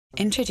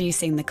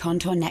Introducing the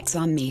Contour Next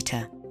One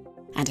meter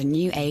and a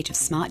new age of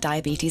smart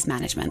diabetes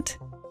management.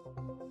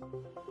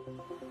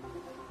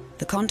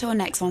 The Contour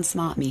Next One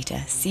smart meter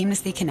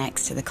seamlessly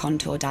connects to the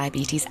Contour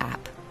Diabetes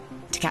app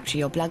to capture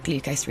your blood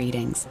glucose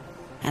readings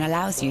and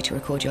allows you to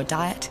record your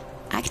diet,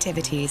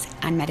 activities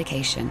and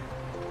medication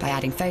by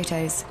adding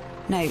photos,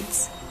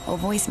 notes or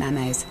voice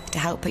memos to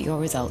help put your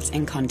results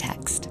in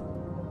context.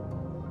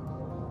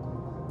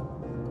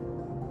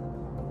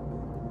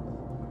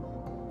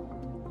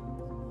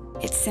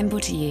 It's simple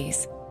to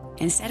use.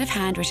 Instead of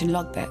handwritten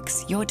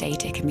logbooks, your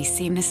data can be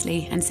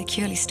seamlessly and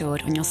securely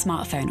stored on your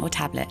smartphone or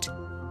tablet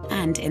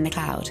and in the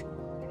cloud,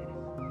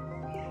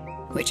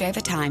 which over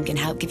time can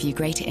help give you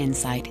greater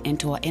insight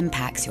into what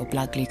impacts your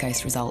blood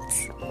glucose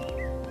results.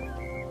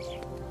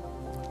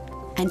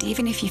 And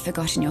even if you've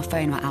forgotten your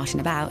phone while out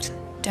and about,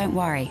 don't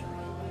worry.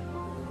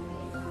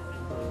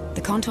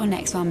 The Contour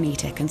Next One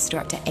meter can store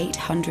up to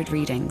 800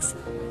 readings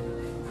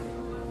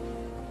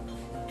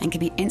and can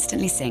be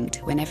instantly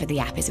synced whenever the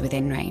app is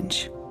within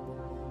range.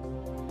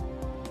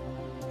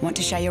 Want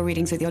to share your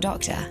readings with your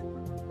doctor?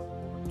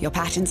 Your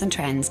patterns and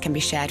trends can be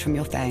shared from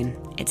your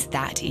phone. It's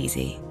that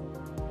easy.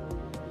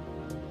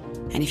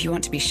 And if you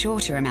want to be sure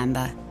to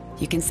remember,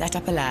 you can set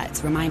up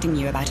alerts reminding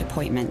you about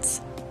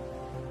appointments.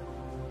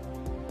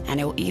 And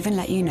it will even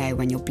let you know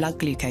when your blood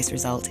glucose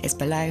result is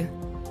below,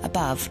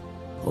 above,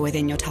 or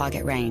within your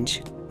target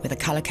range with a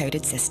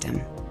color-coded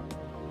system.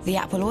 The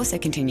app will also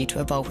continue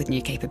to evolve with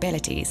new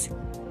capabilities.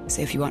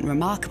 So if you want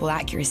remarkable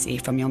accuracy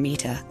from your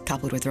meter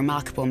coupled with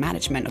remarkable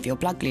management of your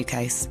blood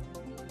glucose,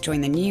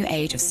 join the new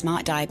age of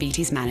smart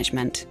diabetes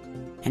management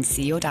and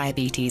see your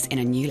diabetes in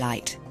a new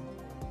light.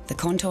 The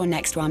Contour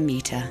Next One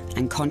meter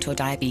and Contour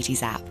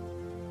Diabetes app.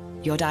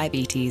 Your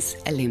diabetes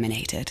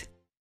illuminated.